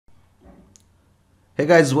Hey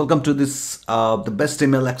guys, welcome to this the best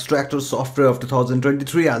email extractor software of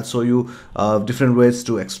 2023. I'll show you different ways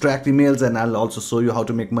to extract emails, and I'll also show you how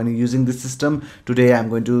to make money using this system. Today I'm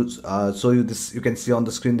going to show you this. You can see on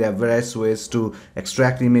the screen there are various ways to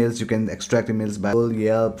extract emails. You can extract emails by Google,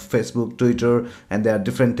 Yelp, Facebook, Twitter, and there are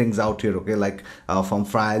different things out here, okay, like from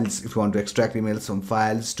files. If you want to extract emails from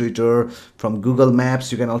files, Twitter, from Google Maps,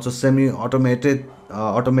 you can also semi-automated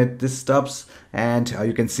automate these stuffs, and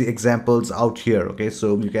you can see examples out here. Okay,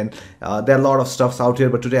 so you can there are a lot of stuffs out here,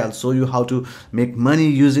 but today I'll show you how to make money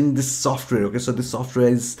using this software. Okay, so this software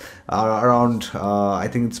is around I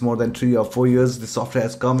think it's more than 3 or 4 years this software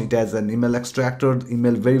has come. It has an email extractor,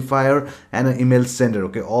 email verifier, and an email sender.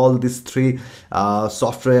 Okay, all these three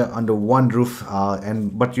software under one roof,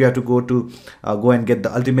 but you have to go and get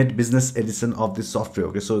the ultimate business edition of this software.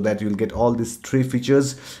 Okay, so that you'll get all these three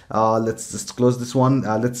features. Let's just close this one.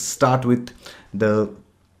 Let's start with the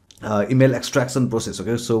email extraction process.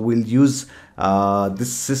 Okay, so we'll use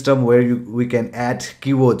this system where we can add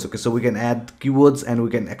keywords. Okay, so we can add keywords and we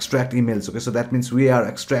can extract emails. Okay, so that means we are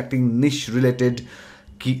extracting niche related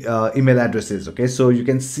email addresses. Okay, so you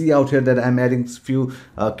can see out here that I'm adding few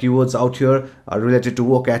keywords out here related to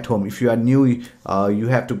work at home. If you are new, you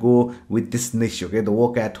have to go with this niche. Okay, the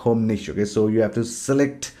work at home niche. Okay, so you have to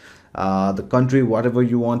select the country, whatever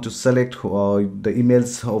you want to select, the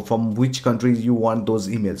emails from which country you want those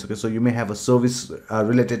emails. Okay, so you may have a service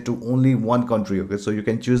related to only one country. Okay, so you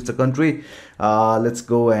can choose the country. Let's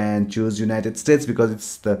go and choose United States because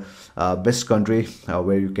it's the best country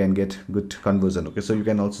where you can get good conversion. Okay, so you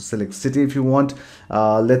can also select city if you want.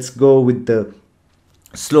 Let's go with the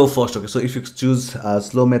slow first. Okay, so if you choose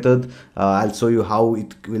slow method, I'll show you how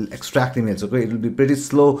it will extract emails. Okay, it will be pretty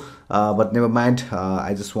slow, but never mind.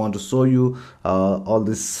 I just want to show you all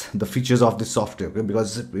the features of this software. Okay,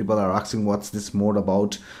 because people are asking what's this mode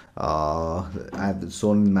about. I've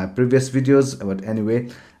shown in my previous videos, but anyway,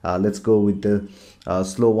 let's go with the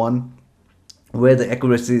slow one, where the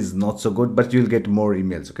accuracy is not so good, but you'll get more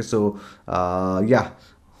emails. Okay, so yeah,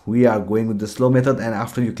 we are going with the slow method, and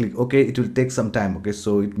after you click OK, it will take some time. Okay,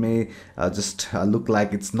 so it may just look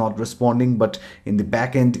like it's not responding, but in the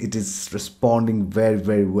back end it is responding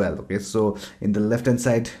very well. Okay, so in the left hand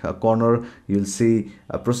side corner you'll see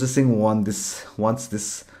processing once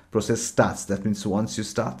this process starts. That means once you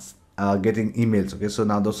start getting emails. Okay, so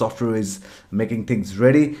now the software is making things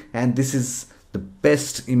ready, and this is the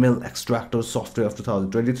best email extractor software of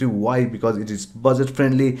 2023. Why? Because it is budget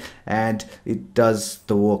friendly and it does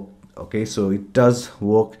the work. Okay, so it does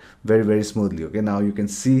work very smoothly. Okay, now you can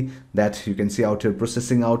see out here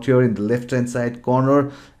processing out here in the left hand side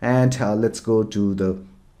corner, and let's go to the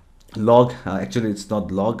log. Actually it's not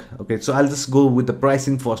log. Okay, so I'll just go with the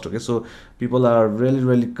pricing first. Okay, so people are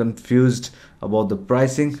really confused about the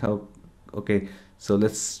pricing. Okay, so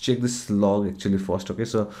let's check this log actually first. Okay,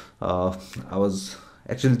 so I was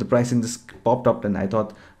actually, the pricing just popped up and I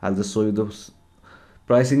thought I'll just show you the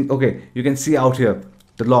pricing. Okay, you can see out here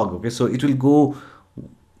the log. Okay, so it will go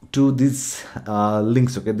to these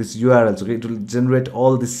links. Okay, these URLs. Okay, it will generate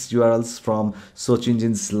all these URLs from search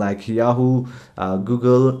engines like Yahoo,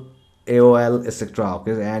 Google, AOL, etc.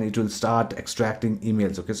 Okay, and it will start extracting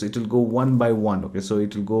emails. Okay, so it will go one by one. Okay, so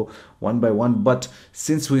it will go one by one, but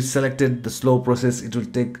since we selected the slow process, it will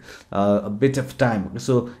take a bit of time. Okay,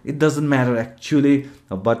 so it doesn't matter actually,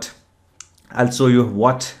 but I'll show you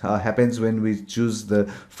what happens when we choose the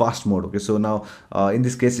fast mode. Okay, so now in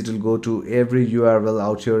this case it will go to every URL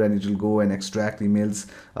out here and it will go and extract emails.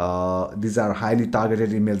 These are highly targeted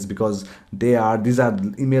emails because these are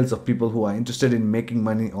emails of people who are interested in making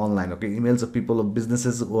money online. Okay, emails of people, of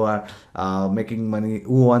businesses who are making money,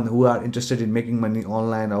 who are interested in making money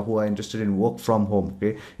online, or who are interested in work from home.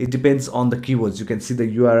 Okay, it depends on the keywords. You can see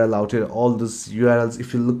the URL out here, all these URLs.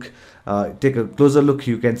 If you look, take a closer look,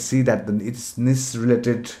 you can see that it's niche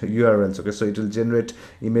related URLs. Okay, so it will generate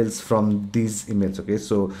emails from these emails. Okay,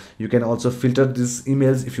 so you can also filter these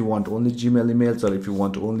emails if you want only Gmail emails or if you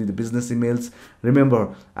want only the business emails.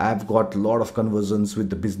 Remember, I've got a lot of conversions with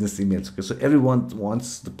the business emails. Okay, so everyone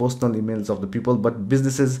wants the personal emails of the people, but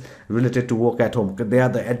businesses related to work at home, okay, they are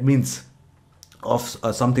the admins of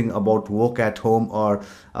something about work at home or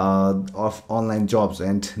of online jobs,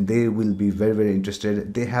 and they will be very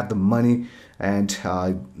interested. They have the money, and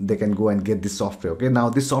they can go and get this software. Okay, now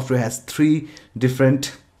this software has three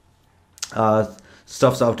different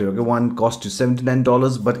stuffs out here. Okay, one costs you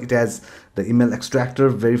 $79, but it has the email extractor,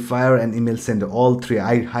 verifier, and email sender. All three,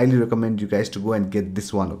 I highly recommend you guys to go and get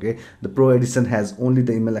this one. Okay, the pro edition has only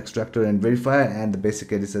the email extractor and verifier, and the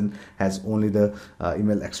basic edition has only the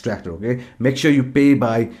email extractor. Okay, make sure you pay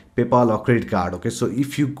by PayPal or credit card. Okay, so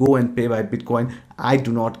if you go and pay by Bitcoin, I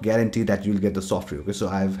do not guarantee that you'll get the software. Okay, so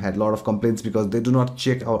I've had a lot of complaints because they do not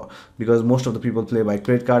check, or because most of the people play by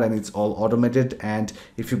credit card and it's all automated, and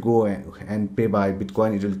if you go and pay by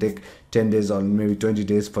Bitcoin, it will take 10 days or maybe 20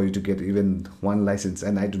 days for you to get even one license,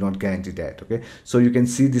 and I do not guarantee that. Okay, so you can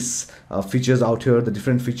see this features out here, the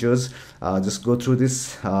different features. Just go through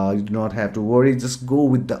this. You do not have to worry, just go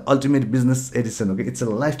with the ultimate business edition. Okay, it's a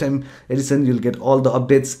lifetime edition. You'll get all the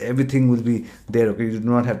updates, everything will be there. Okay, you do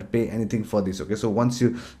not have to pay anything for this. Okay, so once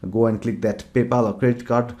you go and click that PayPal or credit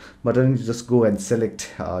card button, you just go and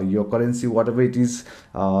select your currency, whatever it is.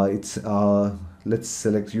 Let's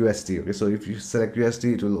select USD. Okay, so if you select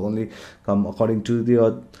USD, it will only come according to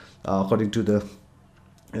the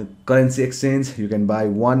currency exchange. You can buy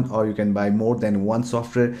one, or you can buy more than one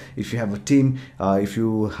software if you have a team. If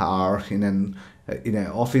you are in an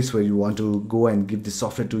office where you want to go and give the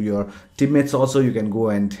software to your teammates also, you can go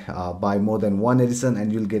and buy more than one edition,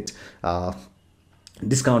 and you'll get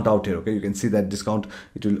discount out here. Okay, you can see that discount,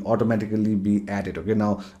 it will automatically be added. Okay,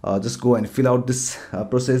 now just go and fill out this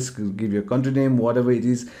process, give your country name, whatever it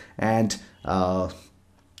is, and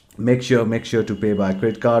make sure to pay by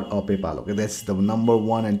credit card or PayPal. Okay, that's the number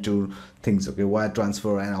 1 and 2 things. Okay, wire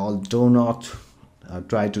transfer and all, do not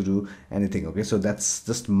try to do anything. Okay, so that's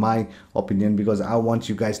just my opinion, because I want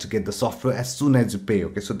you guys to get the software as soon as you pay.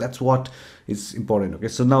 Okay, so that's what is important. Okay,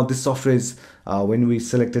 so now this software is when we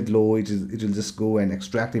selected low, it will just go and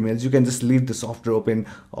extract emails. You can just leave the software open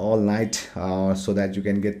all night so that you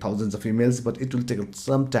can get thousands of emails, but it will take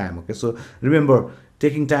some time. Okay, so remember,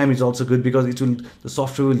 taking time is also good, because the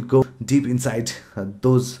software will go deep inside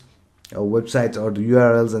those websites or the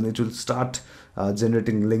URLs, and it will start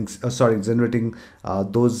generating links, extracting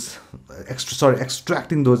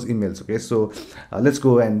those emails. Okay, so let's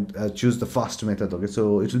go and choose the fast method. Okay,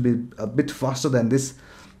 so it will be a bit faster than this,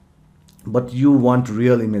 but you want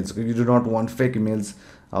real emails. Okay, you do not want fake emails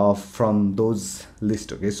from those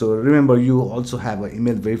lists. Okay, so remember, you also have an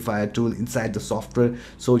email verifier tool inside the software,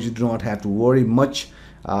 so you do not have to worry much.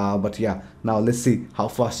 But yeah, now let's see how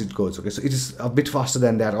fast it goes. Okay, so it is a bit faster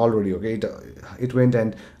than that already. Okay, it went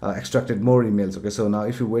and extracted more emails. Okay, so now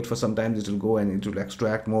if you wait for some time, it will go and it will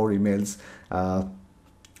extract more emails.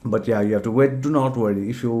 But yeah, you have to wait. Do not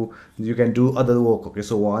worry, if you can do other work. Okay,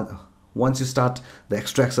 so once you start the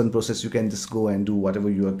extraction process, you can just go and do whatever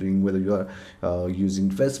you are doing, whether you are using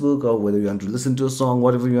Facebook, or whether you want to listen to a song,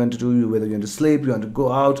 whatever you want to do, whether you want to sleep, you want to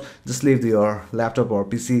go out, just leave your laptop or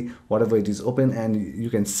PC, whatever it is, open, and you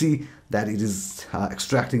can see that it is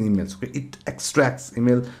extracting emails. Okay, it extracts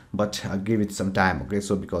email, but give it some time. Okay,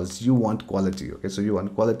 so because you want quality. Okay, so you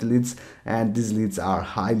want quality leads, and these leads are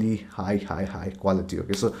high quality.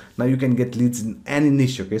 Okay, so now you can get leads in any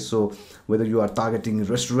niche. Okay, so whether you are targeting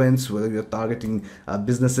restaurants, whether you're targeting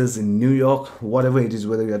businesses in New York, whatever it is,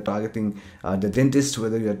 whether you're targeting the dentist,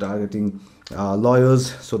 whether you're targeting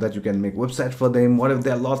lawyers, so that you can make website for them, whatever,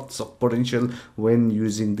 there are lots of potential when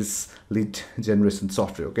using this lead generation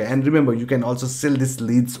software. Okay, and remember, you can also sell these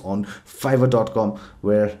leads on Fiverr.com,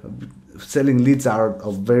 where selling leads are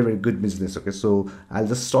a very good business. Okay, so I'll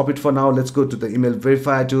just stop it for now. Let's go to the email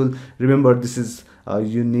verifier tool. Remember, this is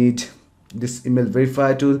you need this email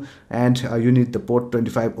verifier tool, and you need the port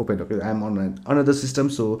 25 open. Okay, I'm on another system,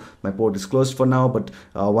 so my port is closed for now, but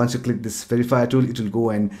once you click this verifier tool, it will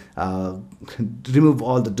go and remove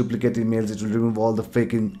all the duplicate emails, it will remove all the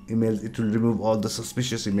fake emails, it will remove all the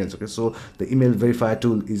suspicious emails. Okay, so the email verifier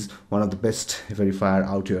tool is one of the best verifier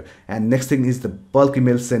out here. And next thing is the bulk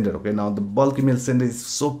email sender. Okay, now the bulk email sender is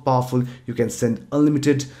so powerful, you can send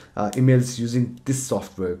unlimited emails using this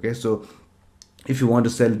software. Okay, so if you want to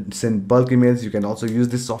send bulk emails, you can also use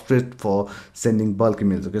this software for sending bulk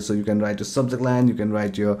emails. Okay, so you can write your subject line, you can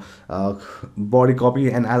write your body copy,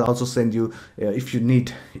 and I'll also send you if you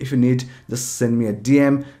need, just send me a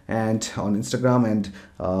DM and on Instagram, and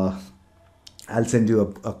I'll send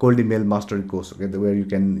you a cold email mastery course. Okay, where you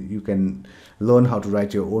can learn how to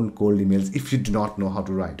write your own cold emails if you do not know how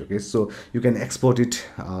to write. Okay, so you can export it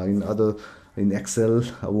in Excel,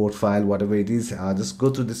 a Word file, whatever it is. Just go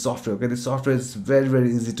through this software. Okay, this software is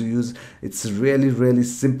very easy to use. It's really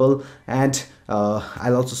simple, and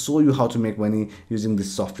I'll also show you how to make money using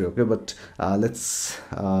this software. Okay, but let's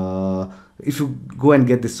if you go and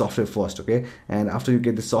get this software first. Okay, and after you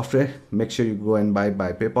get the software, make sure you go and buy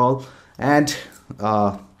by PayPal and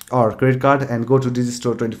or credit card, and go to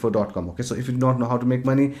digistore24.com. okay, so if you do not know how to make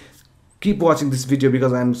money, keep watching this video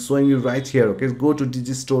because I'm showing you right here. Okay, go to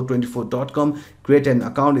digistore24.com, create an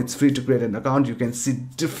account. It's free to create an account. You can see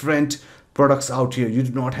different products out here. You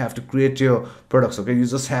do not have to create your products. Okay, you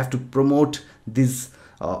just have to promote these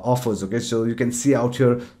offers. Okay, so you can see out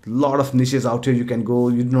here a lot of niches out here. You can go,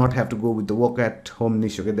 you do not have to go with the work at home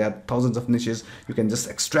niche. Okay, there are thousands of niches. You can just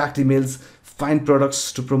extract emails, find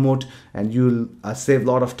products to promote, and you'll save a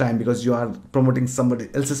lot of time because you are promoting somebody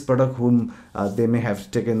else's product whom they may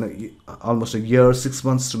have taken almost a year, 6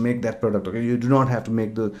 months to make that product. Okay, you do not have to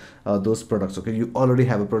make the those products. Okay, you already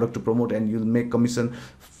have a product to promote, and you'll make commission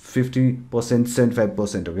 50%,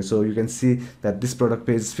 75%. Okay, so you can see that this product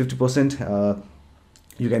pays 50%.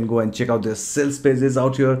 You can go and check out the sales pages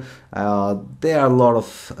out here. There are a lot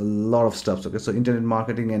of stuff. Okay, so internet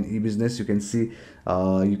marketing and e-business, you can see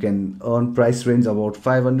you can earn price range about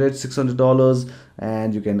 $500, $600,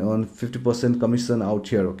 and you can earn 50% commission out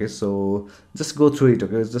here. Okay, so just go through it.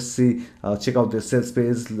 Okay, just see, check out their sales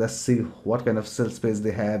page. Let's see what kind of sales page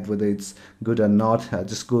they have, whether it's good or not.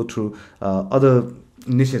 Just go through other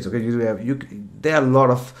niches. Okay, there are a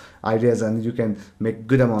lot of ideas, and you can make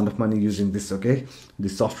good amount of money using this. Okay, the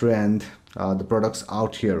software and the products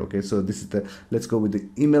out here. Okay, so this is the, let's go with the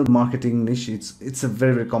email marketing niche. It's a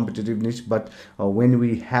very competitive niche, but when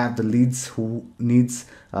we have the leads who needs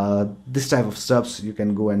this type of stuffs, you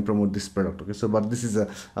can go and promote this product. Okay, so but this is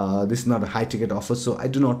not a high ticket offer, so I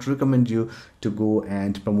do not recommend you to go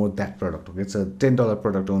and promote that product. Okay, it's a $10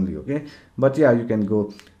 product only. Okay, but yeah, you can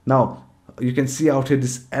go. Now you can see out here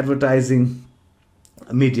this advertising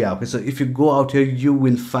media. Okay, so if you go out here, you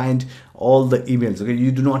will find all the emails. Okay,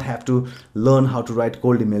 you do not have to learn how to write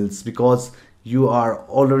cold emails because you are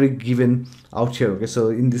already given out here. Okay, so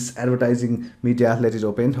in this advertising media, let it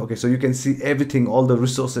open. Okay, so you can see everything, all the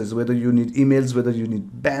resources, whether you need emails, whether you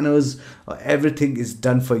need banners, everything is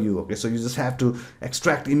done for you. Okay, so you just have to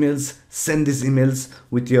extract emails, send these emails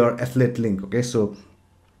with your affiliate link. Okay, so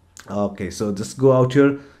just go out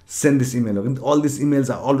here, send this email. Okay, all these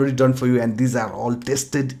emails are already done for you, and these are all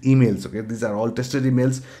tested emails. Okay, these are all tested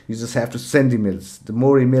emails. You just have to send emails. The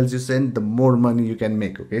more emails you send, the more money you can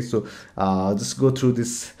make. Okay, so just go through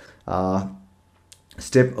this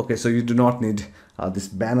step. Okay, so you do not need this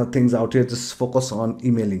banner things out here. Just focus on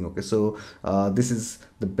emailing. Okay, so this is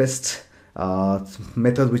the best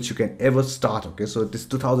method which you can ever start. Okay, so this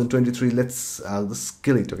 2023, let's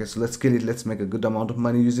skill it. Okay, so let's skill it. Let's make a good amount of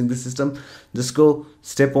money using this system. Just go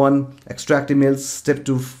step 1, extract emails. Step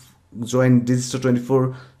 2, join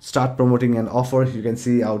Digistore24, start promoting an offer. You can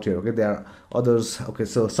see out here. Okay, there are others. Okay,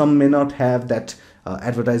 so some may not have that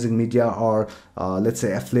advertising media or let's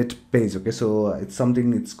say affiliate page. Okay, so it's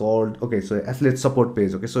something, it's called, okay, so affiliate support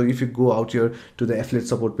page. Okay, so if you go out here to the affiliate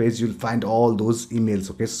support page, you'll find all those emails.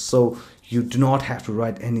 Okay, so you do not have to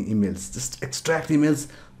write any emails. Just extract emails,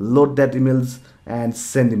 load that emails, and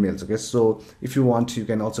send emails. Okay, so if you want, you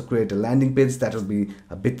can also create a landing page. That will be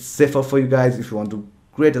a bit safer for you guys. If you want to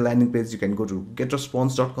create a landing page, you can go to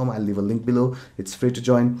getresponse.com. I'll leave a link below. It's free to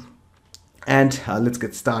join. And let's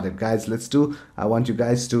get started, guys. I want you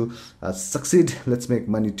guys to succeed. Let's make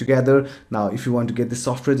money together. Now, if you want to get this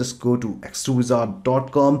software, just go to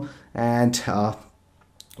x2wizard.com, and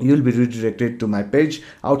you'll be redirected to my page.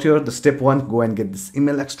 Out here, the step 1, go and get this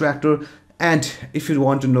email extractor. And if you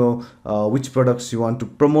want to know which products you want to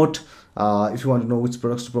promote,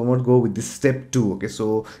 go with this step 2. Okay,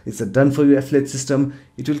 so it's a done for you affiliate system.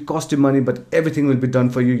 It will cost you money, but everything will be done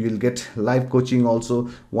for you. You'll get live coaching also,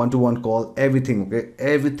 one-to-one call, everything. Okay,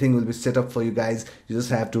 everything will be set up for you guys. You just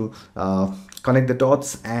have to connect the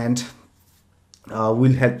dots, and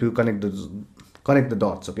we'll help you connect the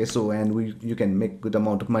dots. Okay, so and you can make good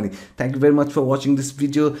amount of money. Thank you very much for watching this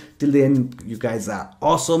video till the end. You guys are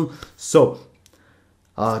awesome. So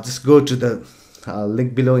just go to the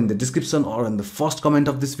link below in the description or in the first comment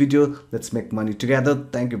of this video. Let's make money together.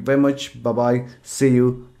 Thank you very much. Bye bye. See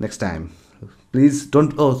you next time. Please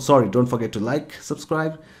don't forget to like,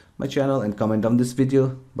 subscribe my channel, and comment on this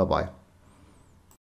video. Bye bye.